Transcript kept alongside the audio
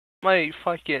My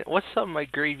fucking, what's up, my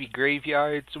gravy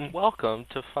graveyards, and welcome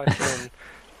to fucking,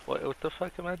 what the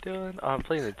fuck am I doing? Oh, I'm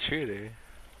playing intruder.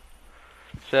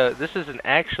 So, this is an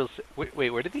actual, wait,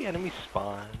 where did the enemy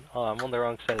spawn? Oh, I'm on the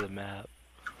wrong side of the map.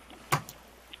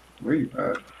 Where you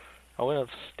at? I went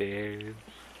upstairs.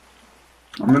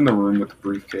 I'm in the room with the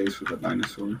briefcase with the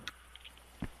dinosaur.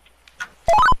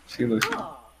 See, listen.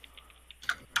 Oh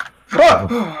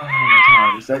my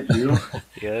god, is that you?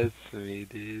 Yeah, it's me,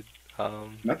 dude.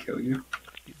 Can I kill you?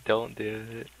 Don't do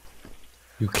it.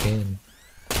 You can.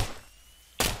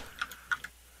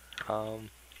 Oh!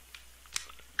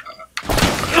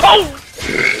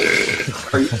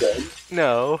 Are you dead?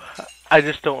 No, I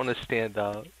just don't want to stand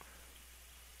up.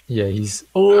 Yeah, he's.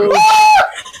 Oh!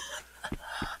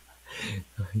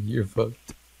 You're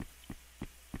fucked.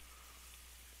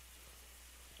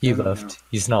 He left.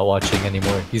 He's not watching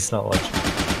anymore. He's not watching.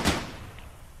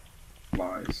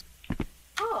 Lies.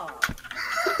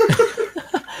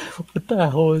 What the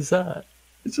hell is that?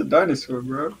 It's a dinosaur,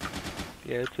 bro.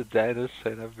 Yeah, it's a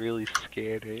dinosaur and I'm really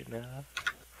scared right now.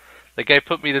 The guy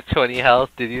put me to 20 health,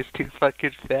 dude, he was too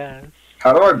fucking fast.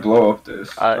 How do I blow up this?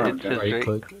 It's just right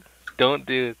click. Don't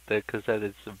do it though, cause that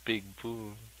is a big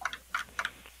boom.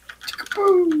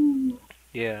 Boom.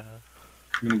 Yeah.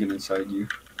 I'm gonna get inside you.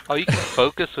 Oh, you can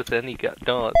focus with any gun.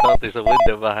 Don't, there's a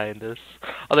window behind us.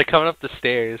 Oh, they're coming up the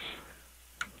stairs.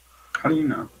 How do you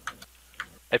know?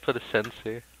 I put a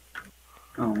sensor.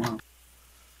 Oh wow.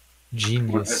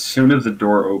 Genius. As soon as the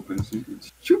door opens,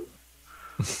 it's shoot.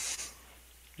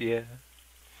 Yeah.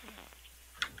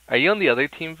 Are you on the other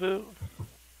team, Boo?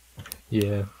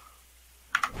 Yeah.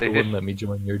 They wouldn't let me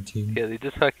join your team. Yeah, they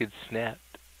just fucking snapped.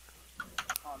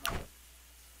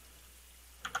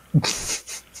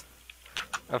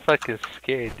 I'm fucking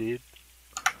scared, dude.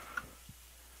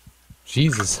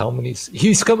 Jesus, how many?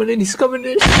 He's coming in. He's coming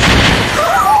in.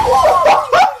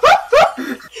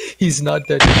 He's not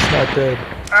dead. He's not dead.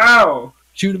 Ow!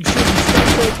 Shoot him. Shoot him.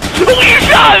 He's not dead. You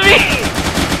shot me!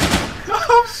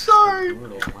 I'm sorry.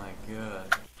 Oh my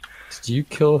god. Did you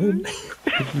kill him?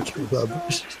 Did you kill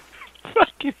Robert?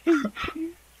 Fucking hate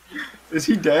you. Is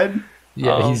he dead?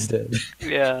 Yeah, he's dead.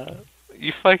 Yeah.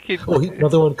 You fucking. Oh,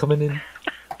 another one coming in.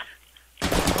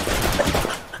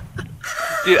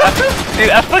 Dude,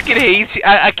 I fucking hate you.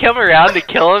 I come around to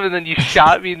kill him and then you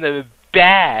shot me in the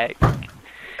back.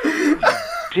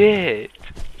 Bitch.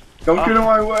 Don't get in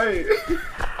my way.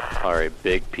 Alright,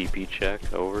 big PP check,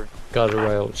 over. Got a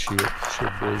riot shield.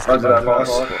 Shit, boys. Roger that, boss.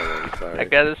 I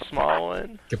got a small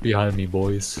one. Get behind me,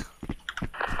 boys.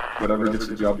 Whatever gets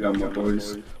the job done, my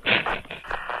boys.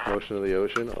 Motion of the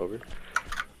ocean, over.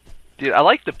 Dude, I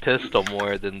like the pistol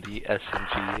more than the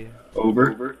SMG.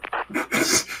 Over.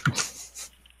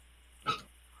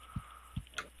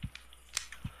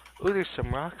 Ooh, there's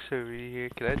some rocks over here.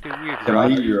 Can I do weird Can I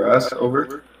eat your ass?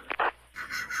 Over.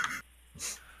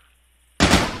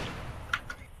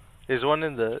 There's one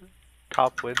in the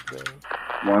top window.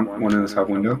 One in the top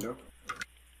window.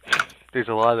 There's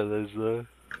a lot of those though.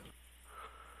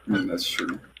 That's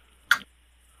true.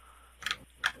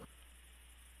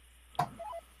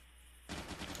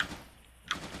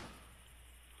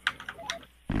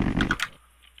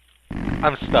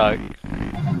 I'm stuck.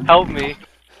 Help me.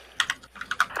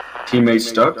 Teammate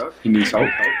stuck. He needs help.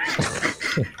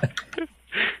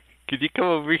 Could you come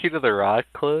over here to the rock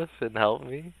cliff and help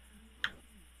me?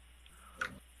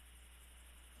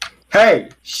 Hey,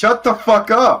 shut the fuck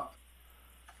up.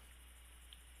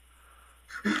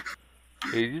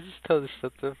 Hey, you just tell us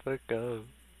shut the fuck up.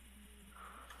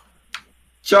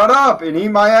 Shut up and eat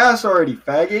my ass already,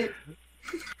 faggot.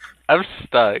 I'm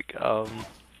stuck.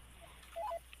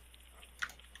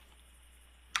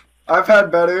 I've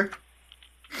had better.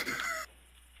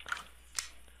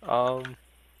 I'm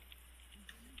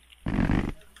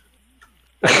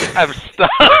stuck.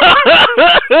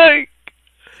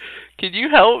 Can you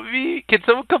help me? Can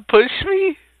someone come push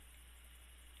me?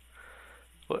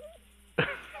 What?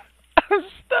 I'm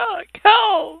stuck.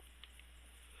 Help!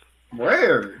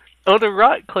 Where? On the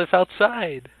rock cliff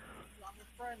outside.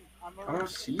 I don't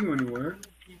see you anywhere.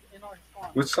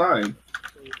 Which side?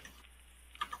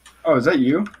 Oh, is that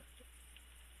you?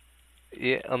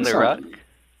 Yeah, on That's the not rock. you.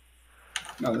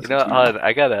 No, that's You know, not you.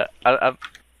 I gotta. I'm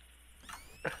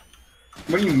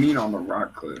What do you mean on the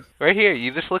rock cliff? right here.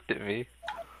 You just looked at me.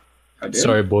 I did.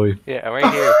 Sorry, boy. Yeah, I'm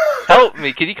right here. Help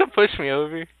me! Can you come push me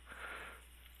over?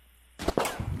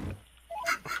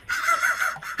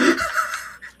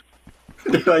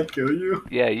 Did I kill you?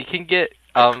 Yeah, you can get.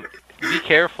 Be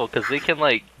careful, cause they can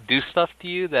like do stuff to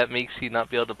you that makes you not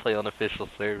be able to play on official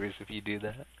servers if you do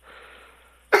that.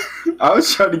 I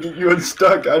was trying to get you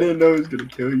unstuck. I didn't know it was gonna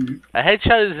kill you. A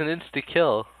headshot is an insta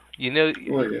kill. You know,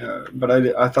 Well, yeah, but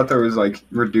I thought there was like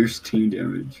reduced team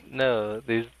damage. no,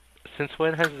 there's. Since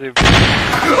when has there been?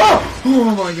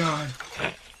 Oh my god!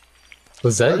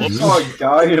 Was that I you? saw a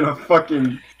guy in a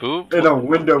fucking Boop. in a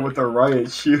window with a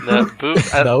riot shield. No,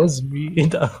 Boop. That was me.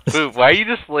 That was... Boop, why are you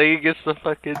just laying against the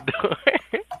fucking door?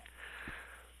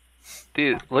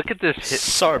 Dude, look at this hit.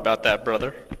 Sorry about that,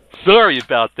 brother. Sorry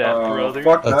about that, brother.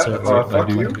 Fuck That's that. alright, my Fuck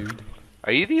you. dude.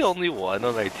 Are you the only one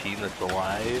on our team that's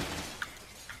alive?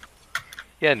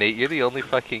 Yeah, Nate, you're the only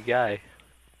fucking guy.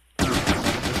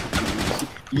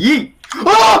 Yeet!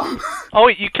 Oh! Oh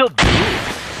wait, you killed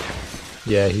Boop.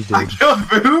 Yeah, he I did. killed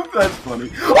Boop? That's funny.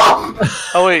 Oh!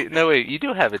 Oh wait, no wait, you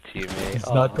do have a teammate. He's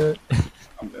Oh. not dead.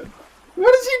 I'm dead.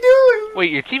 What is he doing?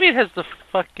 Wait, your teammate has the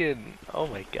fucking. Oh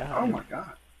my god. Oh my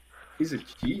god. He's a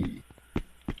G.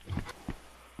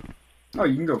 Oh,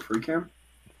 you can go free cam?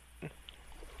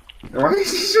 Why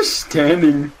is he just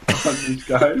standing on this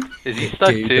guy? Is he stuck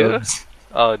Gay too? dubs.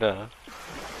 Oh no.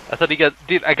 I thought he got.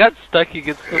 Dude, I got stuck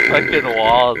against the fucking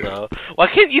wall though. Why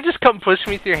can't you just come push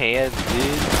me with your hands,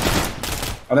 dude?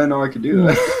 I didn't know I could do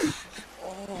that.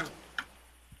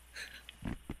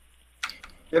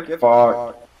 Yep.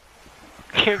 Fuck.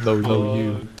 No,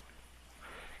 you.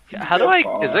 How do I?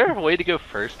 Is there a way to go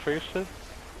first person?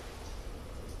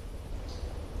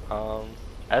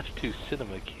 F2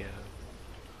 cinema cam.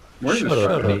 Where's Shut the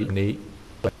up, shot? Nate.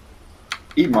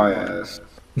 Eat my ass.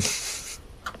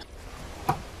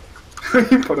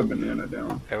 He put a banana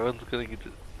down. Everyone's gonna get.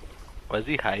 Why is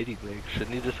he hiding there?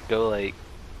 Shouldn't he just go like?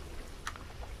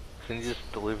 Shouldn't he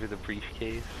just deliver the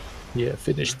briefcase? Yeah,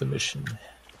 finish the mission.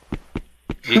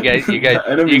 You guys, The you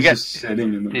enemy's guys. just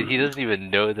sitting in the Dude, he room. doesn't even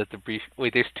know that the brief.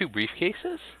 Wait, there's two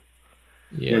briefcases?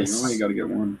 Yeah, you Yes. only gotta get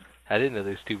one. I didn't know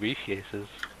there's two briefcases.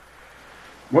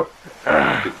 What?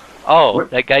 Oh, What?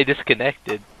 that guy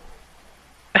disconnected.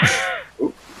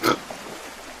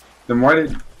 Then why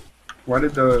did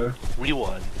the We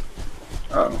won.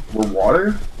 were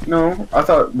water? No, I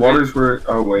thought waters were.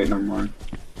 Oh wait, never mind.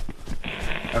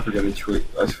 I forget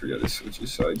to switch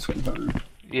his side sometimes.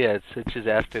 Yeah, it switches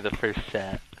after the first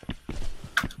set.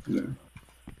 Yeah.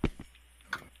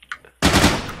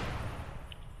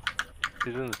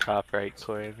 He's in the top right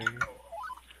corner.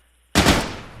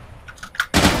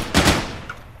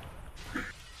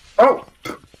 Oh,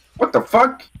 what the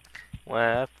fuck? What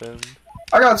happened?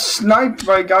 I got sniped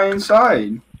by a guy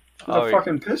inside with Oh, a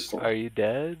fucking pistol. Are you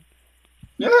dead?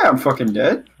 Yeah, I'm fucking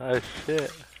dead. Oh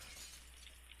shit.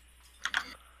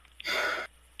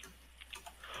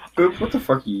 Boop, what the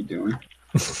fuck are you doing?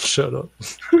 Shut up.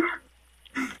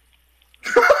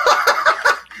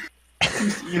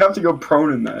 You have to go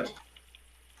prone in that.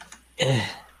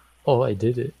 Oh, I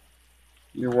did it.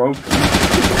 You're welcome. You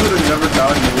would have never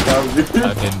gotten it without me.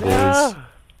 I'm in, boys.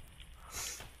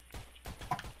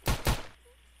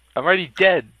 I'm already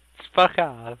dead. Fuck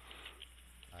off.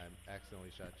 I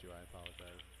accidentally shot you. I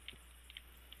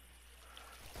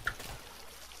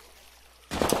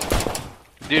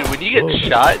apologize. Dude, when you get Whoa.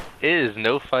 shot, it is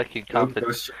no fucking Go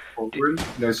competition. straight forward.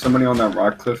 There's somebody on that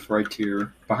rock cliff right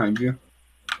here behind you.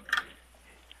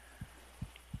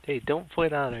 Hey, don't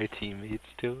point out our teammates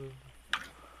to him.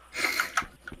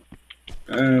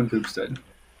 And Boop's dead.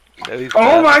 No, he's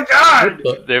Oh not. my god!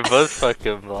 What They're both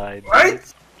fucking blind.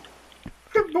 What?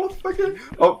 They're both fucking.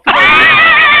 Oh.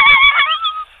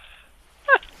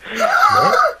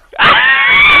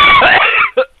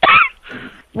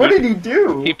 What did he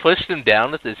do? He pushed him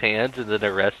down with his hands and then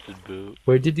arrested Boot.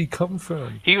 Where did he come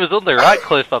from? He was on the rock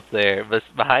cliff up there, but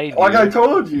behind Like you. I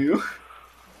told you.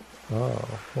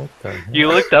 Oh, what the heck? You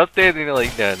looked up there and you're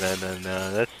like, no,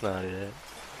 that's not it.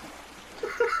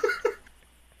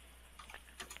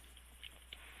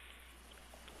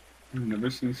 I've never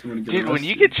seen someone get Dude, when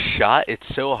you arrested. get shot, it's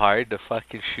so hard to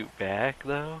fucking shoot back,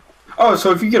 though. Oh,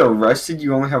 so if you get arrested,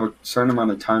 you only have a certain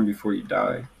amount of time before you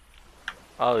die.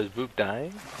 Oh, is Boop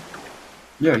dying?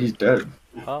 Yeah, he's dead.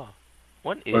 Oh.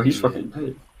 What idiot. Well, he's fucking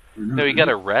dead. No, he got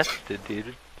arrested,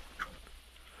 dude.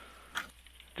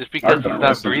 Just because he's been not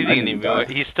arrested and I breathing didn't anymore.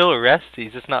 die. He's still arrested,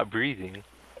 he's just not breathing.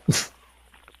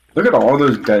 Look at all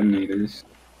those detonators.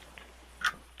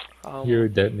 You're a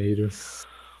detonator.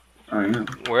 I am.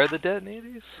 Where are the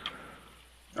detonators?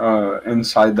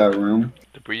 Inside that room,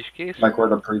 The briefcase? like where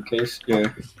the briefcase.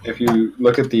 Yeah. If you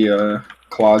look at the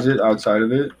closet outside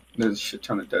of it, there's a shit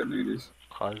ton of detonators.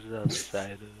 Closet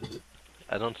outside of it.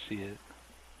 I don't see it.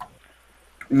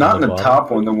 Not On in the the bottom?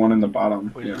 top one, the one in the bottom.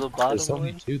 Where's Yeah. the bottom There's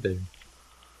only one? 2 there.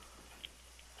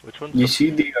 Which one's You the... see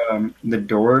the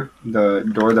door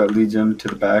that leads into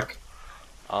the back.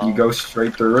 Oh. You go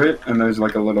straight through it, and there's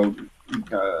like a little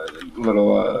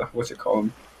what's it called?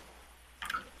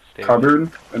 Stairs.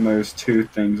 cupboard, and there's 2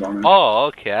 things on it. Oh,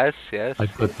 okay, I see. I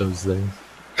put those there.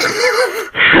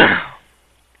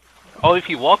 Oh, if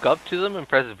you walk up to them and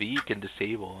press V, you can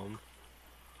disable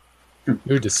them.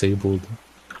 You're disabled.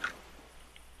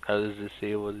 How does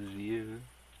disabled as you?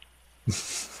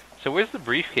 So where's the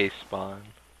briefcase spawn?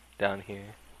 Down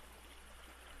here.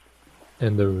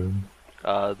 In the room.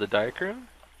 The dark room?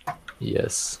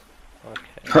 Yes. Okay.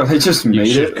 Oh, they just You made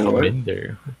should it? come What? in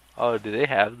there. Oh, do they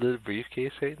have the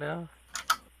briefcase right now?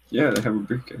 Yeah, they have a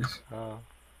briefcase. Oh.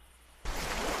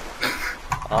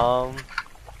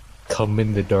 Come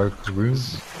in the dark room.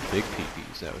 Big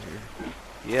peepees out here.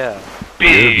 Yeah.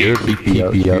 You're BB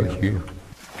out here.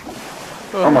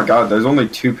 Oh my god, there's only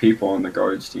 2 people on the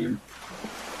guards team.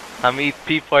 How many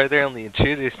people are there on the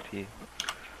intruders team?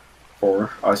 4.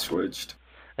 I switched.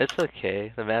 It's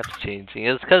okay. The map's changing.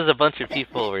 It's because a bunch of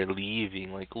people were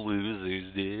leaving like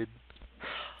losers, dude.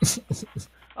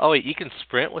 Oh wait, you can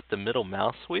sprint with the middle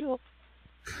mouse wheel?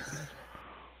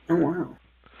 Oh wow.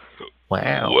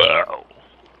 Wow. Wow.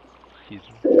 Excuse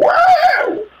me.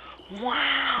 Wow!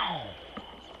 Wow.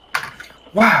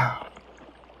 Wow!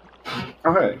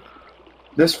 Oh hey.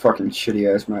 This fucking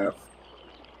shitty ass map.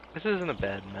 This isn't a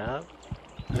bad map.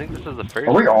 I think this is the first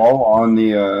Are we one. all on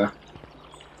the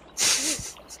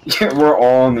Yeah, we're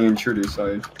all on the intruder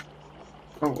side.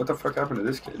 Oh, what the fuck happened to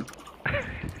this kid?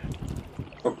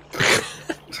 Oh.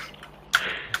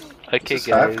 Okay Just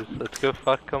guys, have- let's go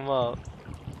fuck them up.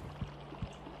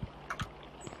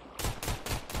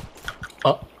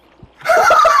 Oh.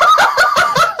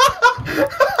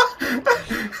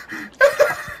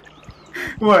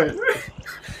 What?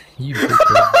 You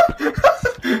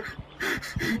bitch.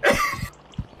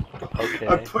 Okay.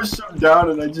 I pushed him down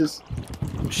and I just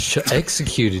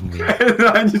Executed me. and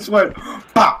I just went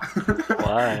pop.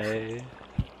 Why?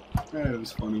 Yeah, it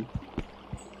was funny.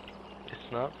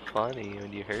 It's not funny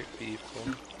when you hurt people.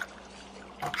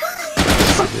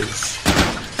 It is.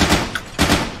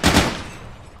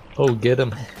 Oh, get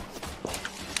him.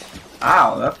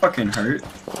 Ow, that fucking hurt.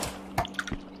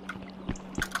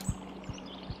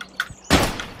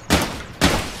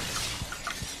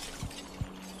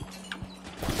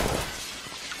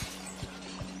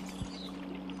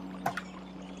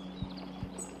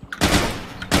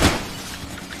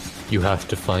 You have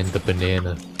to find the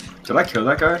banana. Did I kill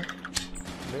that guy?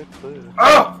 No clue.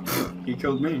 Oh! He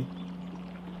killed me.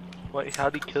 What?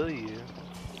 How'd he kill you?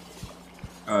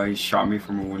 He shot me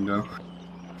from a window.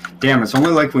 Damn, it's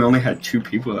only like we only had 2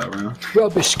 people that round.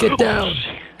 Rubbish, get down!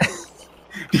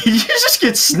 Did you just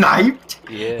get sniped?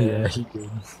 Yeah. Yeah, he did.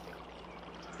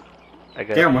 I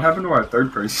got. Damn, what happened to our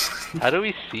 3rd person? How do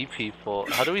we see people?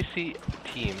 How do we see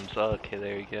teams? Oh, okay,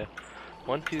 there we go.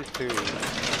 1, 2, 3.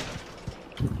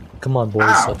 Come on, boys,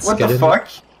 Ow, let's what get the in. fuck?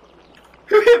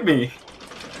 Who hit me?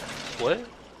 What?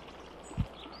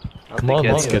 I don't Come on,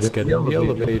 think let's any get in the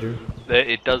elevator.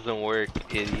 It doesn't work,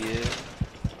 idiot.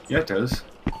 Yeah, it does.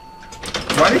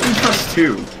 Why did you press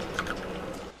 2?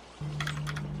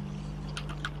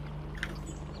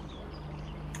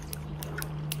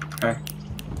 Okay.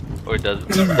 Or does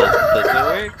it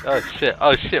work? Oh shit!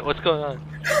 Oh shit! What's going on?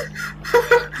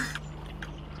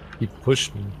 He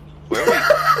pushed me. Where are we?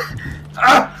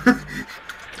 Ah!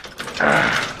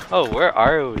 Oh, where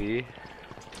are we?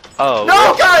 Oh,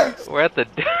 No, guys! we're at the.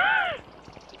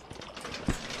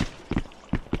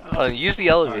 Oh, use the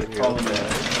elevator. Alright, follow me.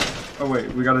 instead. Oh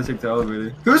wait, we gotta take the elevator.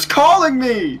 Who's calling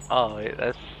me? Oh wait,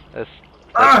 that's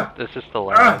Ah! that's just the Ah!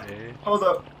 ladder. Hold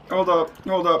up, hold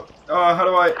up. How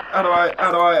do I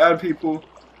add people?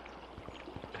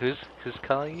 Who's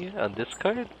calling you on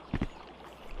Discord?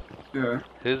 Yeah.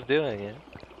 Who's doing it?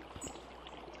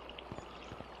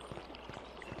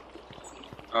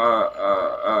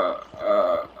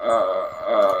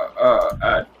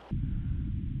 Add.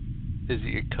 Is it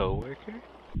your coworker?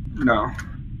 No.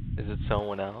 Is it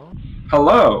someone else?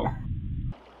 Hello.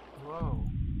 Whoa.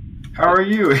 How are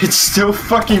you? It's still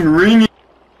fucking ringing.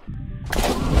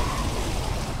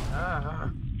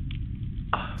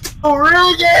 Oh,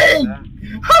 ringing!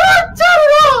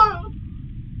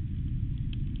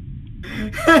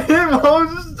 It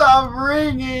won't stop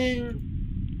ringing.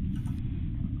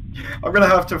 I'm gonna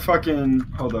have to fucking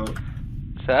hold up.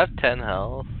 So I have 10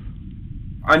 health.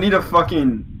 I need a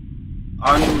fucking.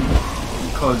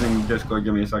 I'm closing Discord.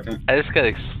 Give me a second. I just got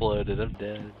exploded. I'm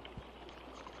dead.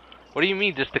 What do you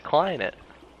mean? Just decline it.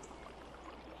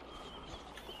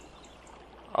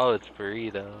 Oh, it's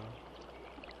burrito.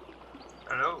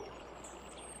 Hello,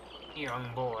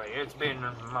 young boy. It's been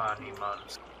many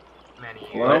months, many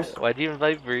years. Hello? Why'd you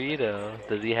invite burrito?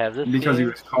 Does he have this? Because he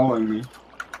game? was calling me.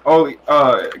 Oh,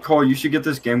 Cole, you should get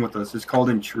this game with us. It's called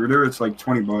Intruder. It's like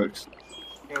 $20.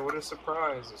 Yeah, what a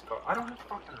surprise it's called. I don't have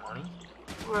fucking money.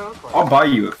 What do I look like? I'll buy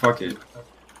you it. Fuck it.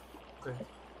 Okay.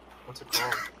 What's it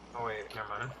called? Oh wait, never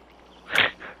mind.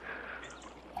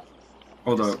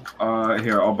 Hold up.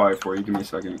 Here, I'll buy it for you. Give me a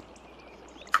second.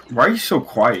 Why are you so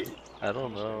quiet? I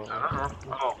don't know. I don't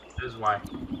know. Oh, this is why.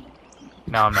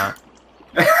 No, I'm not.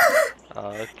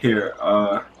 Okay. Here,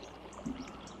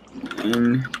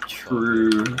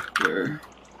 intruder.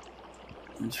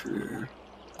 Intruder.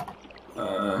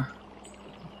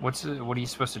 What are you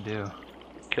supposed to do?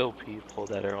 Kill people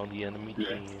that are on the enemy Yeah.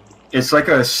 team. It's like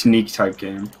a sneak type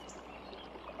game.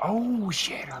 Oh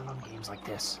shit, I love games like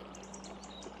this.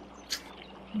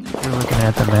 You're looking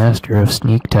at the master of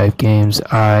sneak type games.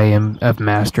 I am a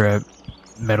master at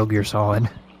Metal Gear Solid.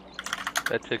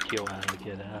 That took you a while to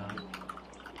get out.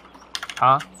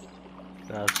 Huh?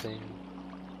 Nothing.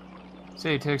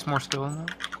 Say it takes more skill than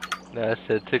that? No, I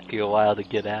said it took you a while to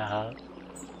get out.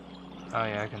 Oh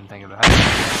yeah, I couldn't think of that.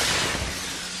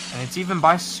 And it's even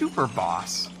by Super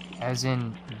Boss, as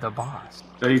in the boss.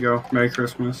 There you go. Merry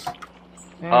Christmas.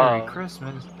 Merry Oh.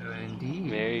 Christmas, indeed.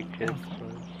 Merry Christmas.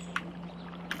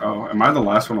 Oh, am I the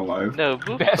last one alive? No,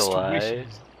 Boop's Best alive.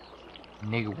 wishes.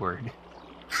 Nigga word.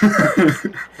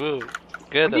 Boop. When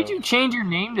Good. did you change your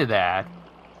name to that?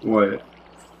 What?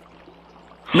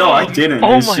 No, I didn't.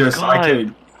 Oh It's my just I God.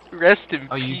 could. Rest in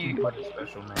Oh, you peace. can put a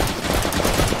special name.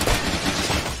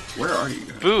 Where are you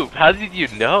guys? Boop, how did you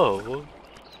know?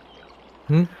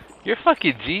 Hmm? You're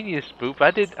fucking genius, Boop.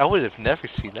 I would have never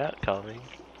seen that coming.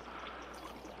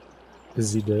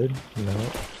 Is he dead? No.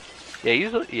 Yeah,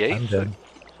 I'm he's dead.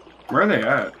 Where are they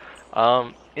at?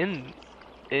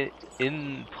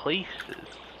 in places.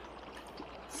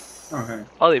 Oh, hey.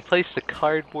 Oh, they placed a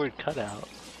cardboard cutout.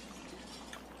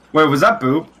 Wait, was that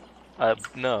Boop?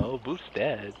 No, Boop's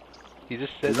dead. He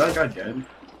just said Is that guy dead?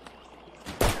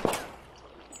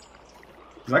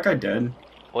 Is that guy dead?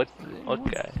 what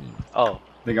guy? Oh,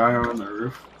 The guy on the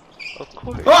roof? of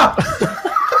course. Ah!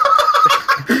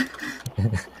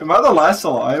 Am I the last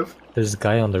alive? There's a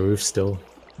guy on the roof still.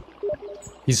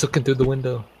 He's looking through the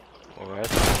window. Well,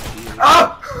 rest in peace.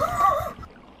 Ah!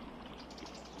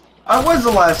 I was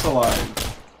the last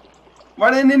alive.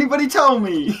 Why didn't anybody tell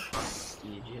me?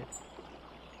 Idiot.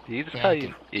 Did he just call you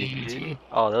an idiot?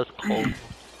 Oh, that was cold.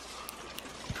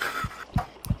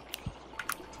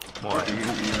 What?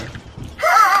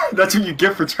 That's what you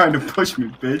get for trying to push me,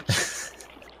 bitch.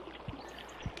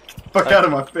 Fuck out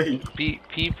of my face.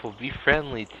 People, be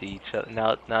friendly to each other.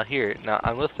 Now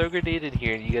I'm gonna throw a grenade in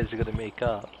here, and you guys are gonna make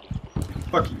up.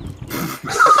 Fuck you.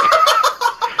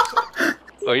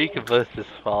 Or you can both just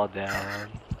fall down.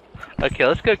 Okay,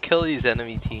 let's go kill these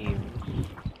enemy teams.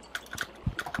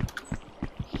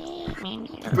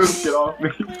 Boop, get off me.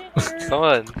 Come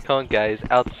on, guys,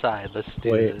 outside. Let's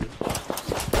do Wait. this.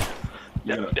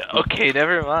 Yeah. Okay,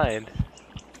 never mind.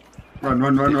 Run,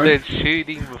 run, run, You run. started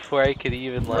shooting before I could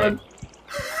even like.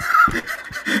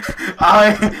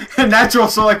 Run. Natural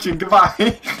selection,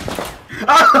 goodbye.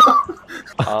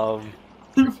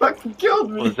 You fucking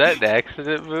killed me. Was that an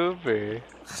accident move or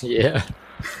Yeah.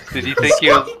 did you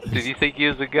think he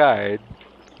was a guard?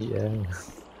 Yeah.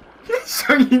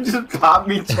 So you just popped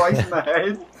me twice in the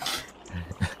head?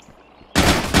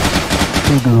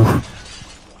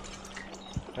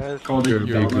 That's Called it You're a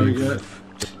big download baby. yet?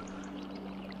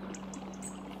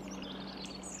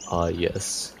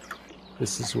 Yes.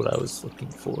 This is what I was looking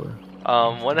for.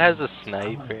 one has a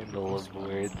sniper in the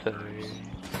laboratory.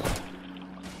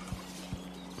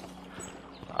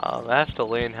 I have to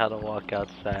learn how to walk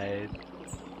outside.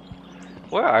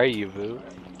 Where are you, Boo?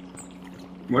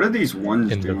 What are these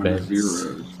ones In the doing? The vents.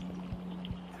 zeros.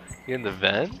 You in the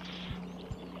vents?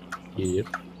 Yep.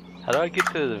 How do I get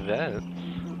to the vents?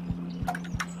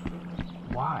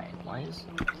 Why? Why is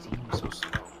it seem so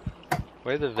slow?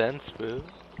 Where are the vents, Boo?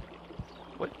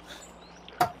 What?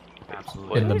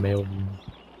 Absolutely. In the mailroom.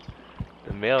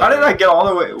 The mail How did room? I get all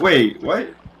the way? Wait, what?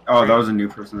 Oh, that was a new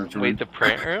person that joined. Wait, the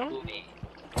print room?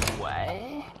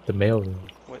 What? The mailroom.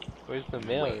 Where's the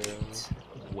mail room?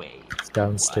 Wait. It's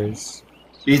downstairs.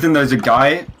 Ethan, there's a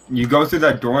guy. You go through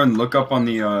that door and look up on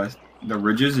the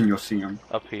ridges, and you'll see him.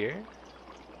 Up here?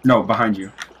 No, behind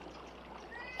you.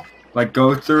 Like,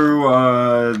 go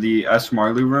through the S.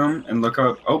 Marley room and look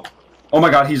up. Oh my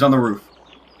God, he's on the roof.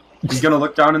 He's gonna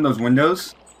look down in those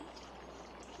windows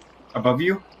above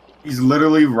you. He's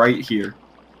literally right here.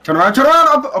 Turn around,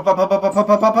 up, up, up, up, up, up, up,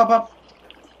 up, up, up, up.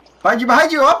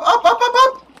 Behind you, up, up, up, up,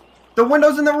 up. The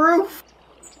windows in the roof.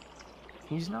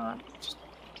 He's not. Just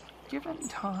give him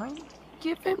time.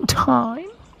 Give him time.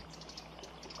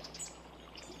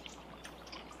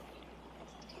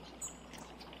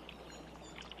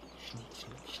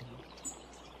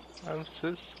 I'm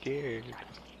so scared.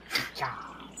 Yeah.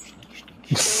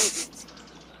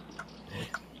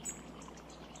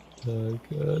 Oh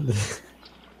god.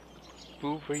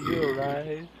 Boof, are you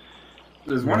alive?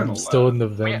 There's one in the I'm still in lab.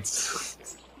 the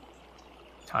vents.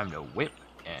 Time to whip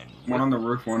and One whip on the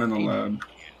roof, one in the and lab.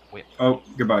 whip. Oh,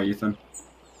 goodbye, Ethan.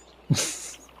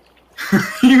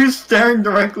 He was staring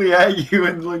directly at you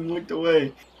and looked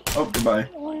away. Oh, goodbye.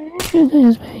 Why aren't you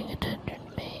guys paying attention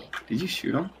to me? Did you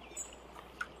shoot him?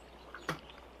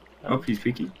 Oh, he's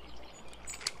peeking.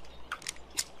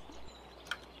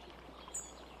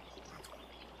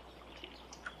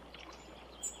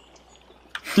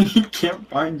 He can't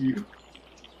find you.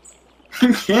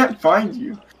 He can't find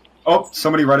you. Oh,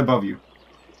 somebody right above you.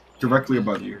 Directly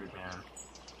above you. Dude, man.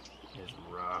 It's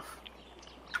rough.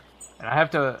 And I have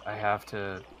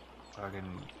to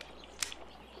fucking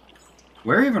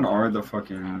Where even are the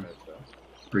fucking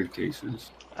briefcases?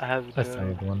 I have I no...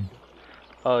 found one.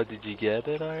 Oh, did you get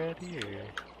it already? Or...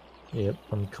 Yep,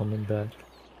 I'm coming back.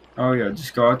 Oh yeah,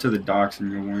 just go out to the docks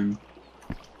and you'll win.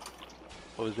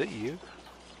 Oh, is it you?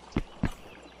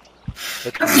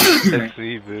 That's me, that's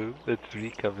me, boo. That's me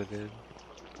coming in.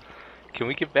 Can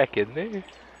we get back in there?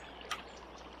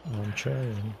 I'm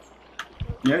trying.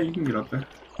 Yeah, you can get up there.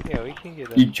 Yeah, we can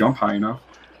get You in. jump high enough.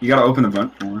 You gotta open the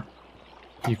vent more.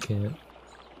 You can't.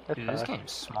 That's dude, this hot.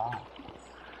 game's small.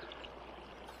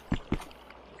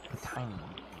 Tiny.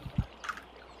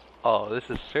 Oh, this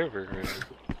is server room.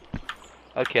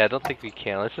 Okay, I don't think we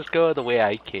can. Let's just go the way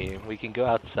I came. We can go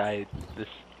outside this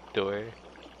door.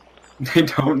 They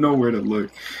don't know where to look.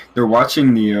 They're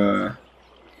watching the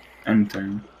end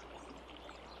thing.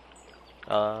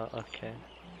 Okay.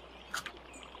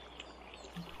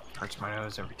 Hurts my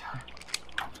nose every time.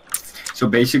 So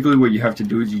basically what you have to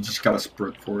do is you just gotta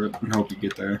sprint for it and hope you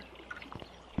get there.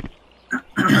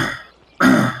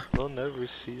 They'll never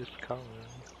see us coming.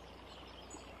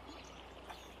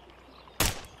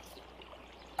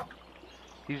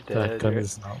 He's That dead. gun right?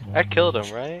 is not I killed long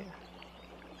him, right?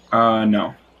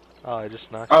 No. Oh, I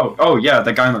just knocked Oh, him. oh yeah,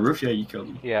 the guy on the roof, yeah, you killed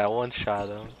him. Yeah, I one-shot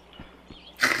him.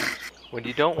 When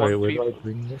you don't Wait, want where do people... I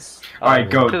bring this? Alright,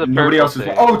 go. To the Nobody purple else is.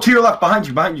 thing. Oh, to your left, behind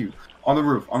you. On the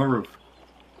roof,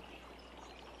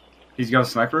 He's got a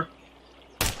sniper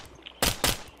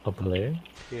Up there?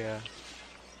 Yeah.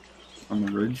 on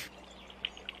the ridge.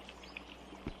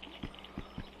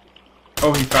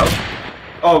 Oh, he fell.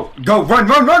 Oh, go,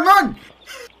 run!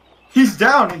 He's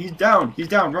down,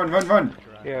 run.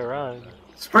 Yeah, run.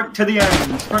 Sprint to the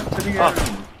end,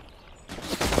 Oh.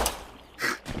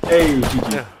 Hey,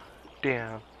 GG. Yeah.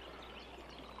 Damn.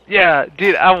 Yeah,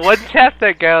 dude, I one-tapped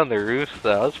that guy on the roof,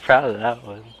 though. I was proud of that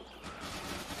one.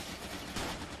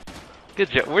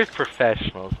 Good job. We're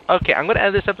professionals. Okay, I'm going to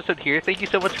end this episode here. Thank you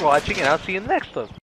so much for watching, and I'll see you in the next one.